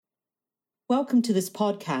Welcome to this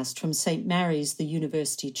podcast from St. Mary's, the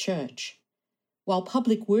University Church. While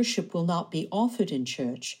public worship will not be offered in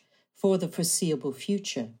church for the foreseeable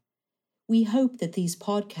future, we hope that these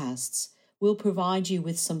podcasts will provide you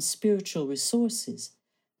with some spiritual resources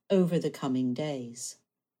over the coming days.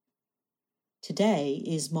 Today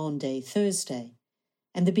is Maundy Thursday,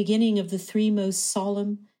 and the beginning of the three most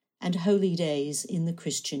solemn and holy days in the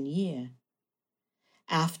Christian year.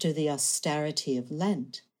 After the austerity of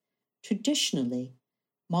Lent, traditionally,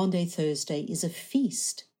 Maundy Thursday is a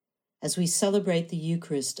feast as we celebrate the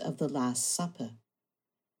Eucharist of the Last Supper.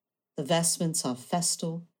 The vestments are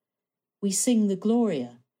festal. We sing the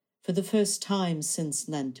Gloria for the first time since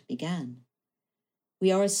Lent began.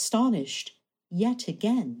 We are astonished yet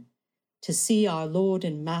again to see our Lord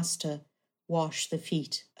and Master wash the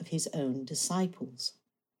feet of his own disciples.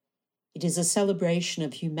 It is a celebration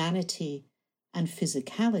of humanity and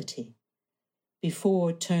physicality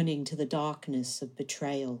before turning to the darkness of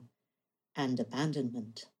betrayal and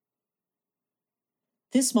abandonment.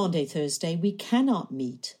 This Maundy Thursday, we cannot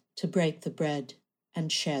meet to break the bread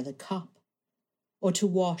and share the cup, or to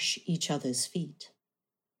wash each other's feet.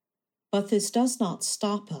 But this does not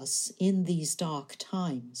stop us in these dark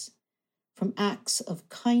times from acts of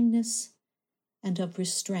kindness and of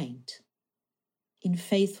restraint, in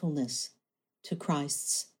faithfulness to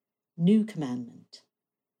Christ's new commandment.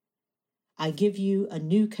 I give you a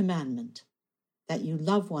new commandment, that you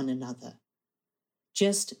love one another.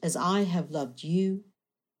 Just as I have loved you,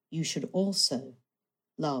 you should also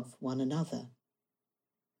love one another.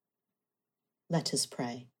 Let us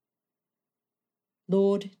pray.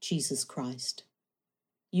 Lord Jesus Christ,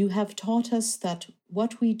 you have taught us that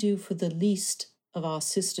what we do for the least of our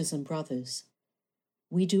sisters and brothers,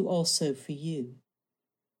 we do also for you.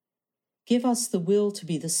 Give us the will to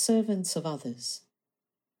be the servants of others,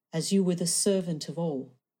 as you were the servant of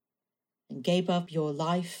all, and gave up your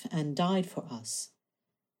life and died for us,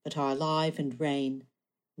 but are alive and reign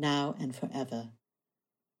now and forever.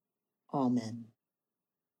 Amen.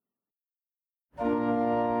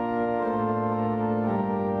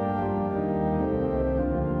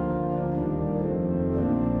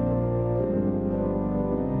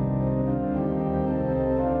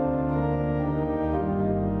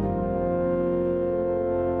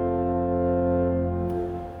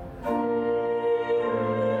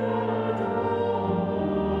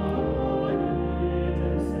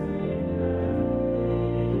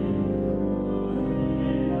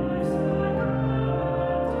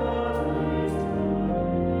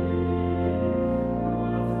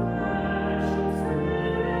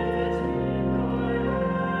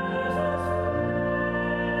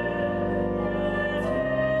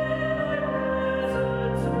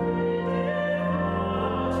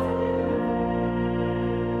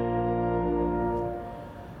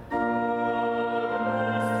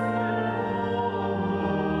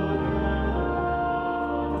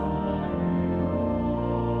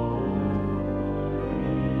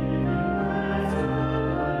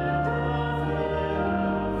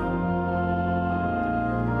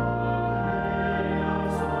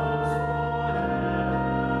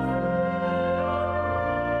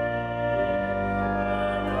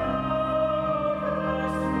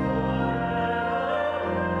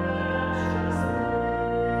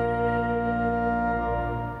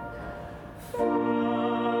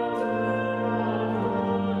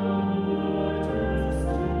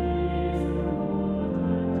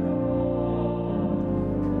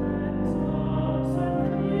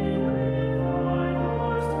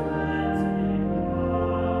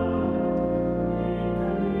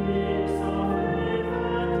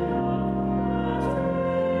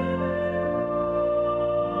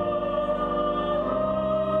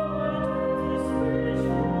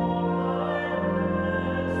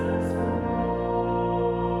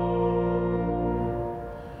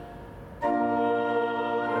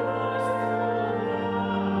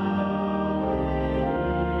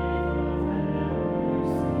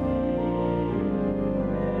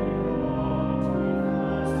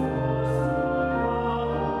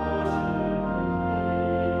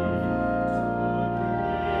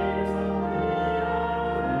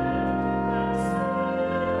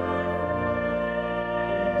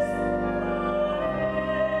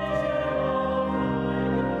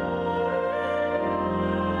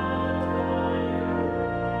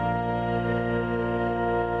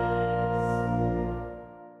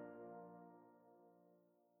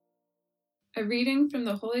 A reading from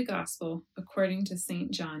the Holy Gospel according to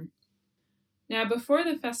St. John. Now before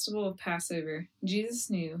the festival of Passover,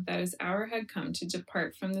 Jesus knew that his hour had come to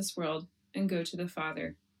depart from this world and go to the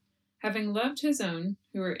Father. Having loved his own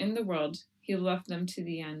who were in the world, he loved them to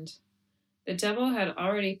the end. The devil had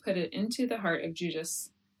already put it into the heart of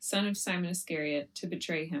Judas, son of Simon Iscariot, to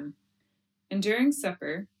betray him. And during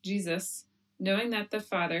supper, Jesus, knowing that the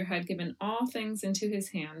Father had given all things into his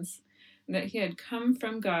hands, and that he had come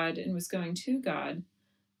from God and was going to God,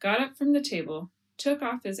 got up from the table, took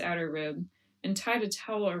off his outer robe, and tied a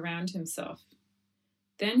towel around himself.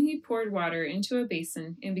 Then he poured water into a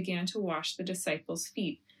basin and began to wash the disciples'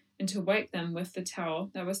 feet and to wipe them with the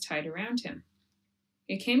towel that was tied around him.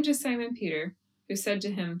 He came to Simon Peter, who said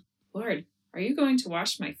to him, "Lord, are you going to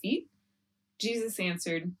wash my feet?" Jesus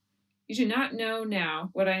answered, "You do not know now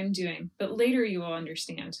what I am doing, but later you will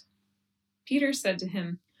understand." Peter said to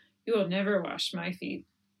him, "You will never wash my feet."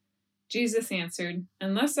 Jesus answered,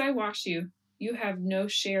 "Unless I wash you, you have no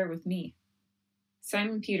share with me."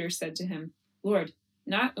 Simon Peter said to him, "Lord,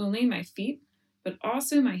 not only my feet, but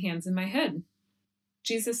also my hands and my head."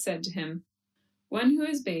 Jesus said to him, "One who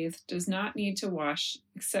is bathed does not need to wash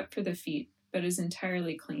except for the feet, but is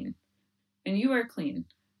entirely clean. And you are clean,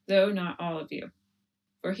 though not all of you."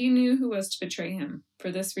 For he knew who was to betray him.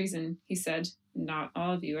 For this reason, he said, "Not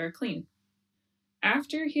all of you are clean."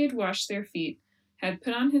 After he had washed their feet, had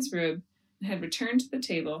put on his robe, and had returned to the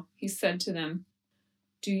table, he said to them,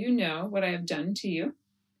 "Do you know what I have done to you?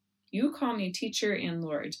 You call me teacher and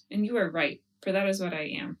Lord, and you are right, for that is what I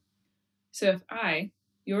am. So if I,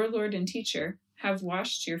 your Lord and teacher, have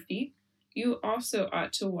washed your feet, you also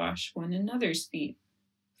ought to wash one another's feet.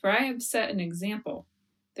 For I have set an example,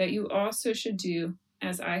 that you also should do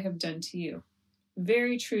as I have done to you.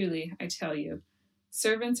 Very truly, I tell you,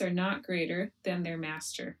 servants are not greater than their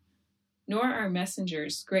master, nor are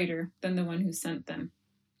messengers greater than the one who sent them.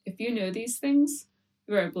 If you know these things,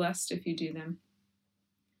 you are blessed if you do them."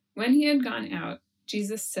 When he had gone out,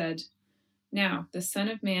 Jesus said, "Now the Son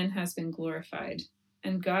of Man has been glorified,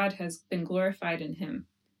 and God has been glorified in him.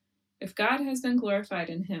 If God has been glorified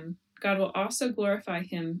in him, God will also glorify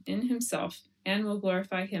him in himself, and will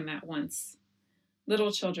glorify him at once.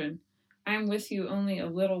 Little children, I am with you only a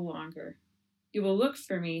little longer. You will look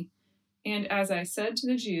for me, and as I said to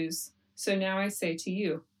the Jews, so now I say to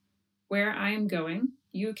you, where I am going,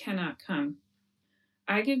 you cannot come.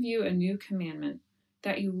 I give you a new commandment,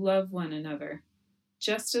 that you love one another.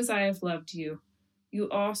 Just as I have loved you, you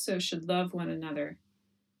also should love one another.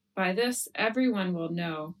 By this, everyone will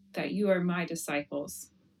know that you are my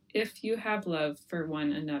disciples, if you have love for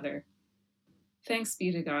one another. Thanks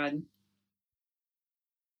be to God.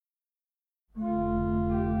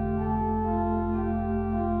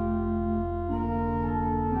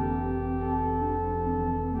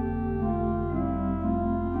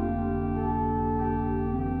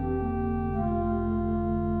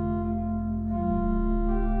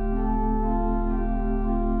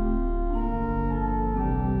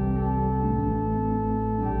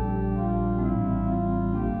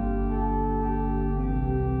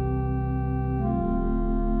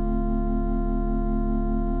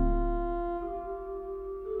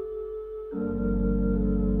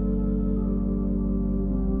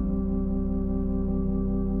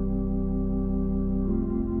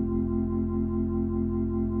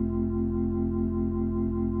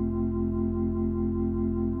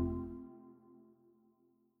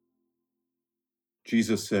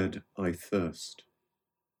 Jesus said, "I thirst."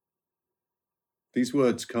 These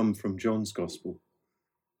words come from John's Gospel,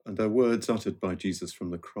 and they're words uttered by Jesus from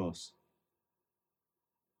the cross.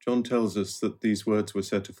 John tells us that these words were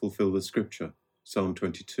said to fulfill the scripture, Psalm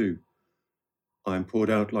 22. "I am poured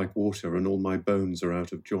out like water, and all my bones are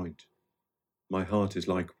out of joint. My heart is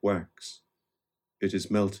like wax. It is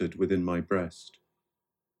melted within my breast.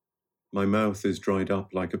 My mouth is dried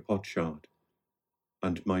up like a potsherd,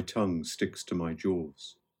 and my tongue sticks to my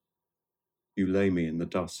jaws. You lay me in the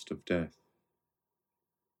dust of death."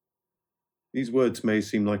 These words may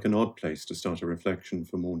seem like an odd place to start a reflection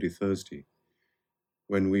for Maundy Thursday,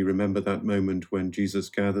 when we remember that moment when Jesus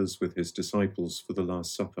gathers with his disciples for the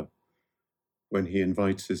Last Supper, when he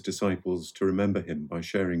invites his disciples to remember him by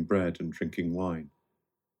sharing bread and drinking wine.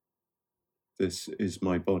 "This is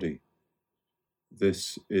my body.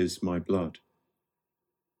 This is my blood.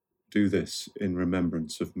 Do this in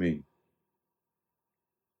remembrance of me."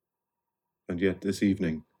 And yet this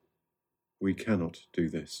evening, we cannot do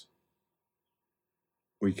this.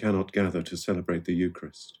 We cannot gather to celebrate the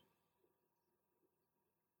Eucharist.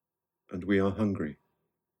 And we are hungry.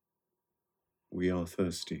 We are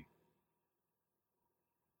thirsty.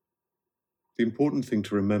 The important thing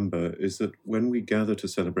to remember is that when we gather to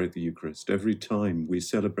celebrate the Eucharist, every time we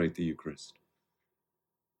celebrate the Eucharist,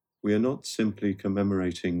 we are not simply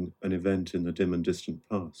commemorating an event in the dim and distant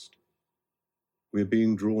past. We are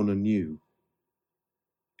being drawn anew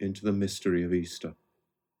into the mystery of Easter.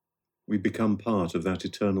 We become part of that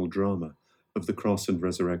eternal drama of the cross and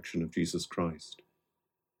resurrection of Jesus Christ.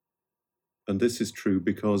 And this is true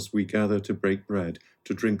because we gather to break bread,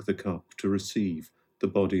 to drink the cup, to receive the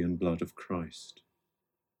body and blood of Christ.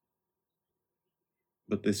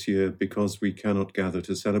 But this year, because we cannot gather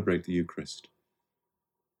to celebrate the Eucharist,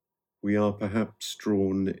 we are perhaps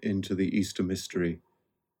drawn into the Easter mystery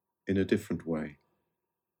in a different way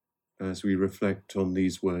as we reflect on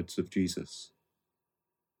these words of Jesus.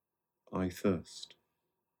 I thirst.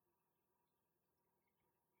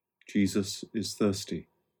 Jesus is thirsty.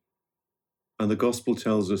 And the Gospel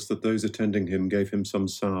tells us that those attending him gave him some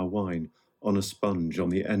sour wine on a sponge on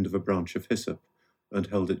the end of a branch of hyssop and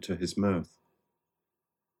held it to his mouth.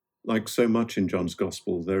 Like so much in John's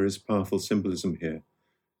Gospel, there is powerful symbolism here.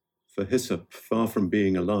 For hyssop, far from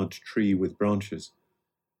being a large tree with branches,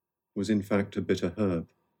 was in fact a bitter herb,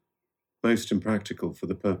 most impractical for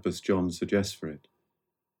the purpose John suggests for it.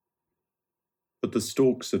 But the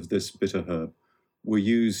stalks of this bitter herb were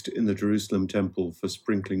used in the Jerusalem temple for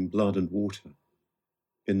sprinkling blood and water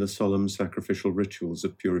in the solemn sacrificial rituals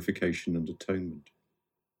of purification and atonement.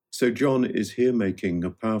 So John is here making a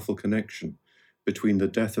powerful connection between the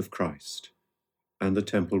death of Christ and the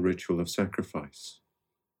temple ritual of sacrifice.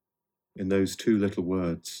 In those two little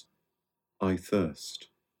words, I thirst,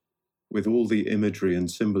 with all the imagery and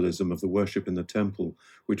symbolism of the worship in the temple,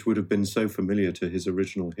 which would have been so familiar to his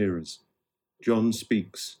original hearers, John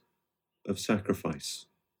speaks of sacrifice,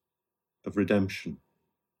 of redemption,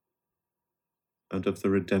 and of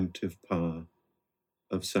the redemptive power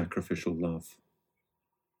of sacrificial love.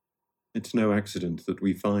 It's no accident that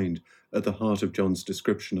we find at the heart of John's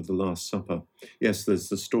description of the Last Supper, yes, there's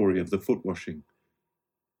the story of the foot washing,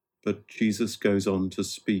 but Jesus goes on to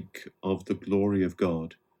speak of the glory of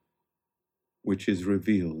God, which is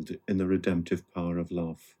revealed in the redemptive power of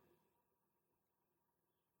love.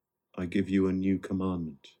 I give you a new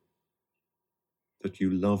commandment, that you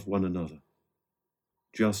love one another.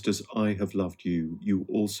 Just as I have loved you, you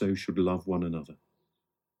also should love one another.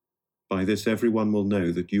 By this everyone will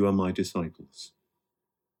know that you are my disciples,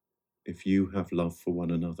 if you have love for one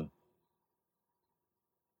another.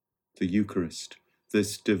 The Eucharist,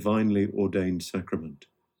 this divinely ordained sacrament,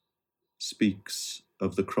 speaks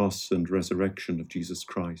of the cross and resurrection of Jesus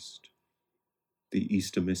Christ, the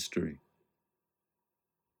Easter mystery.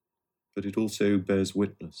 But it also bears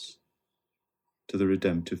witness to the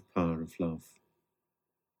redemptive power of love.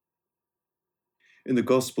 In the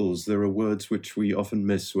Gospels, there are words which we often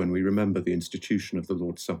miss when we remember the institution of the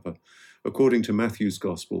Lord's Supper. According to Matthew's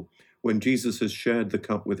Gospel, when Jesus has shared the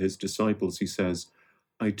cup with his disciples, he says,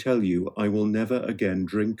 I tell you, I will never again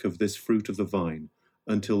drink of this fruit of the vine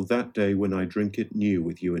until that day when I drink it new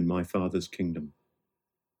with you in my Father's kingdom.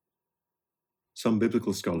 Some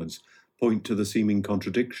biblical scholars point to the seeming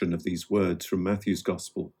contradiction of these words from Matthew's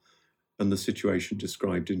Gospel and the situation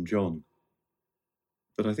described in John.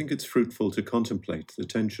 But I think it's fruitful to contemplate the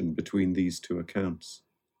tension between these two accounts.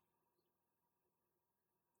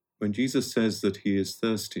 When Jesus says that he is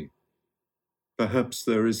thirsty, perhaps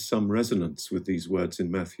there is some resonance with these words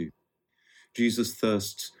in Matthew. Jesus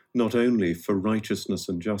thirsts not only for righteousness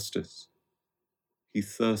and justice, he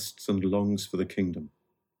thirsts and longs for the kingdom.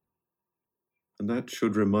 And that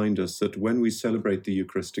should remind us that when we celebrate the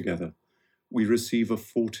Eucharist together, we receive a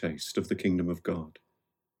foretaste of the kingdom of God.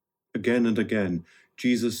 Again and again,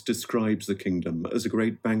 Jesus describes the kingdom as a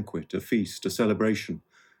great banquet, a feast, a celebration,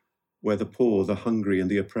 where the poor, the hungry, and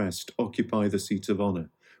the oppressed occupy the seats of honor,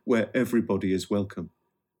 where everybody is welcome,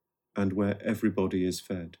 and where everybody is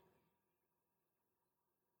fed.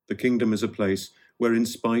 The kingdom is a place where, in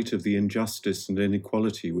spite of the injustice and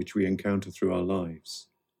inequality which we encounter through our lives,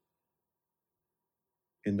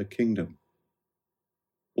 in the kingdom,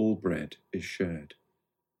 all bread is shared.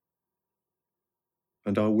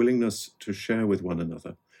 And our willingness to share with one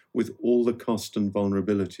another, with all the cost and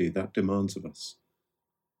vulnerability that demands of us,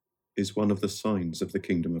 is one of the signs of the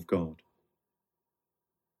kingdom of God.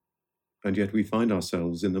 And yet we find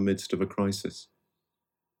ourselves in the midst of a crisis,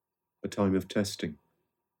 a time of testing,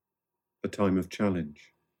 a time of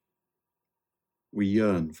challenge. We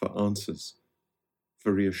yearn for answers,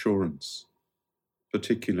 for reassurance,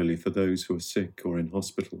 particularly for those who are sick or in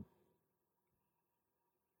hospital.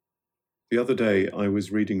 The other day, I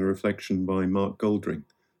was reading a reflection by Mark Goldring,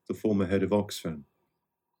 the former head of Oxfam,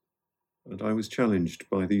 and I was challenged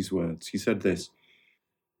by these words. He said this,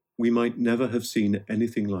 "We might never have seen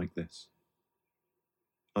anything like this.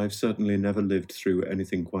 I've certainly never lived through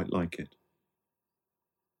anything quite like it.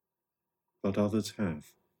 But others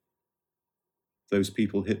have. Those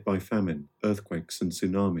people hit by famine, earthquakes and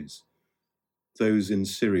tsunamis, those in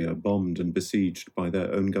Syria bombed and besieged by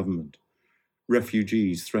their own government,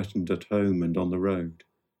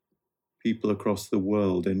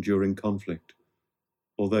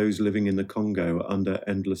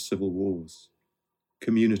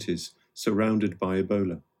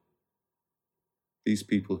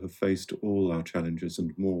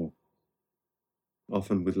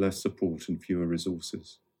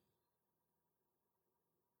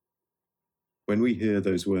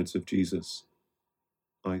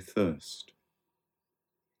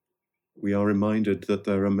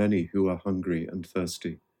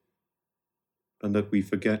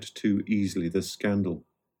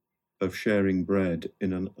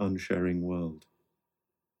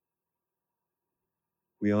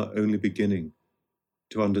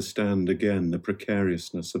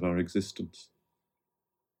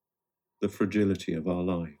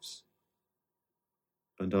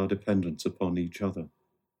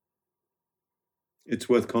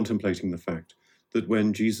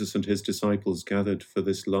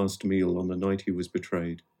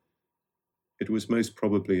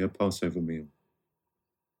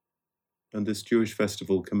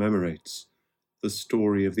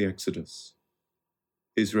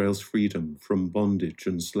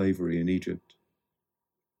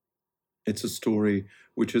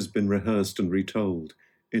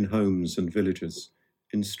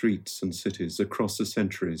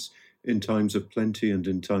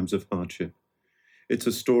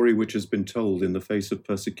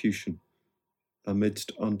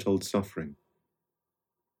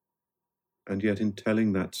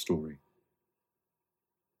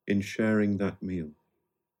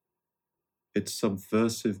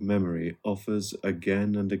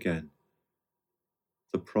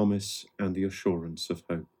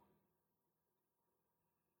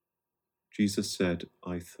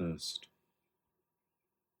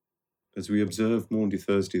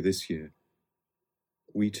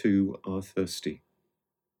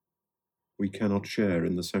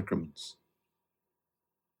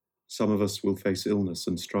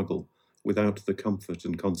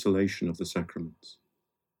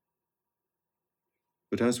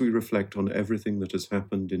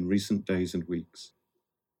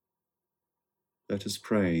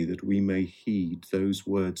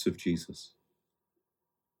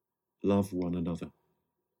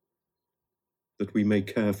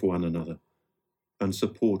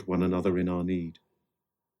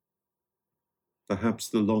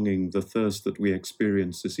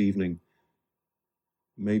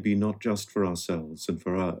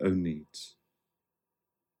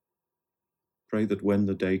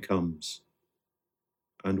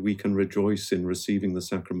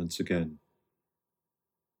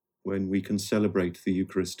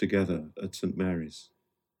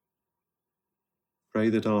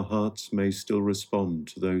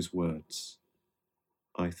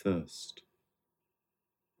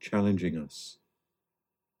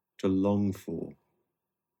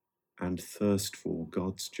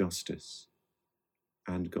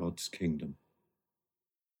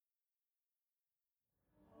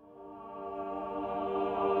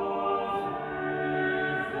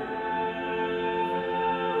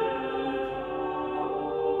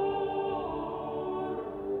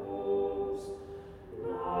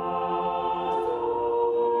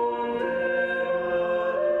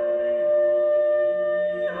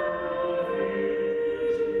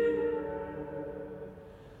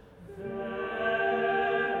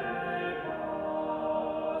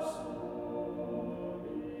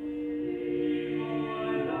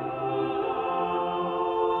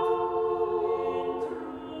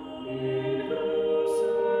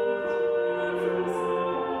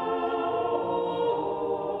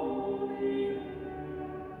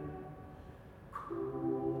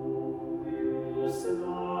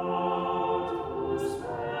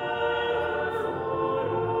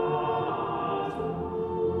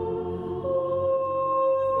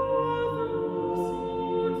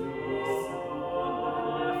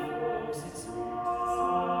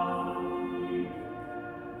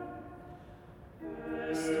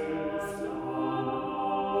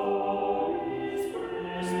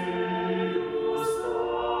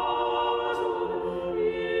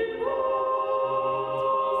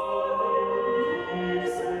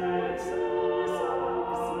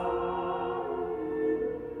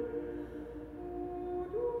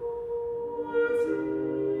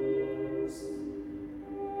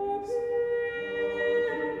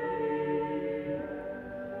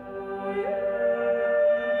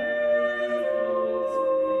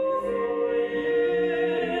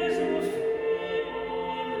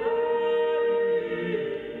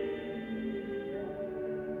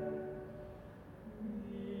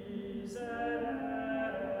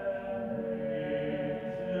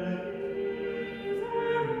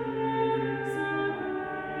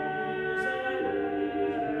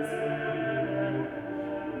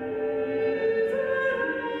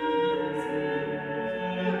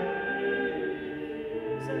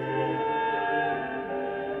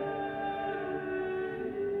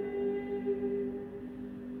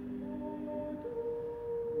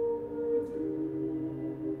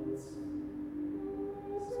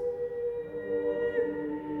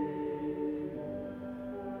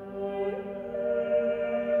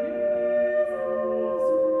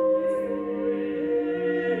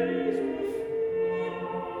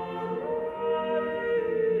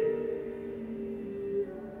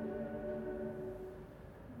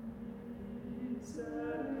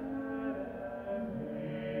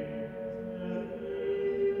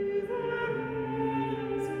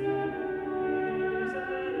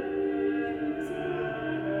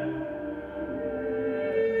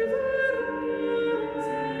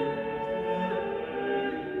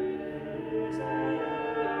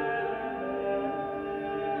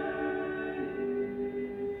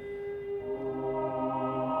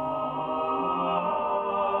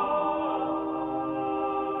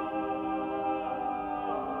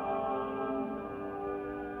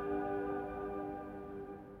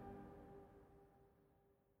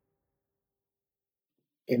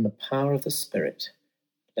 In the power of the Spirit,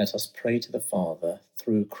 let us pray to the Father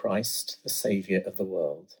through Christ, the Saviour of the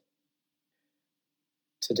world.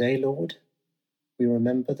 Today, Lord, we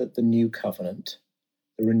remember that the new covenant,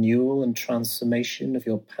 the renewal and transformation of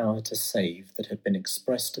your power to save that had been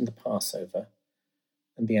expressed in the Passover,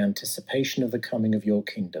 and the anticipation of the coming of your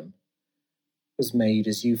kingdom, was made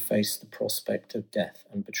as you faced the prospect of death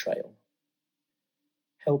and betrayal.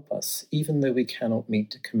 Help us, even though we cannot meet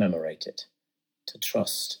to commemorate it, to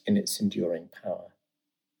trust in its enduring power.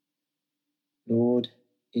 Lord,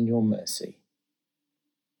 in your mercy,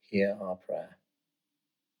 hear our prayer.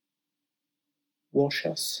 Wash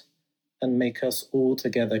us and make us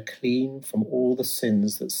altogether clean from all the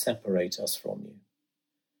sins that separate us from you.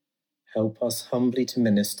 Help us humbly to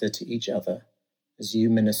minister to each other as you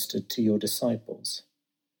ministered to your disciples.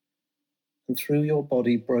 And through your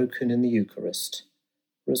body broken in the Eucharist,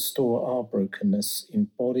 restore our brokenness in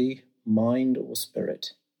body, mind, or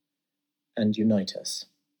spirit, and unite us.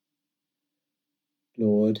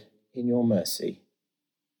 Lord, in your mercy,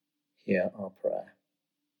 hear our prayer.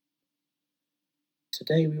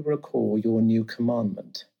 Today we recall your new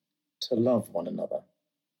commandment to love one another.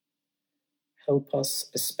 Help us,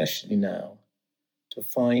 especially now, to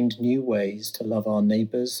find new ways to love our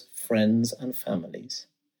neighbours, friends, and families,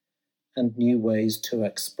 and new ways to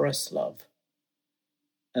express love,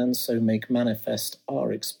 and so make manifest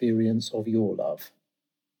our experience of your love.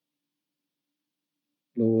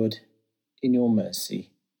 Lord, in your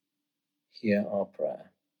mercy, hear our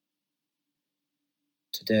prayer.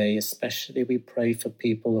 Today, especially, we pray for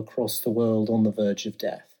people across the world on the verge of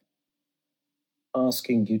death,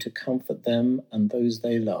 asking you to comfort them and those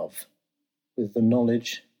they love with the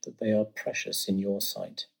knowledge that they are precious in your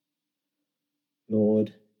sight.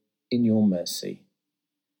 Lord, in your mercy,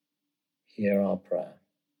 hear our prayer.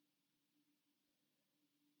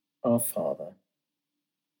 Our Father,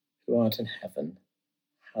 who art in heaven,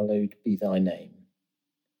 hallowed be thy name.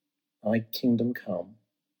 Thy kingdom come,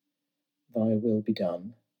 thy will be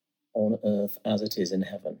done, on earth as it is in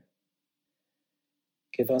heaven.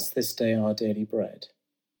 Give us this day our daily bread,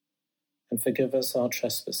 and forgive us our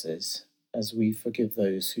trespasses, as we forgive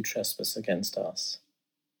those who trespass against us.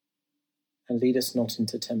 And lead us not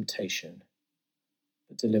into temptation,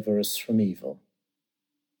 but deliver us from evil.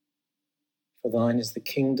 For thine is the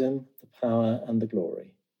kingdom, the power, and the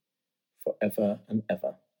glory, for ever and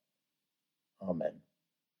ever. Amen.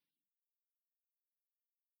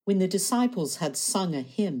 When the disciples had sung a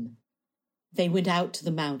hymn, they went out to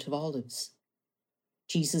the Mount of Olives.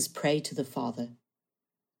 Jesus prayed to the Father,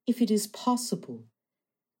 "If it is possible,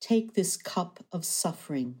 take this cup of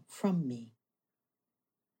suffering from me."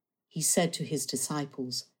 He said to his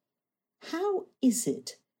disciples, "How is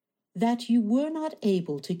it that you were not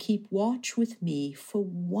able to keep watch with me for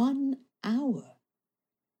 1 hour?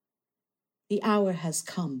 The hour has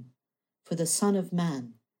come for the Son of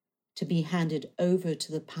Man to be handed over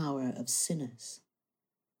to the power of sinners."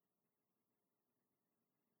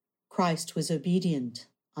 Christ was obedient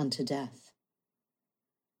unto death.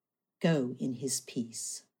 Go in his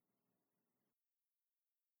peace.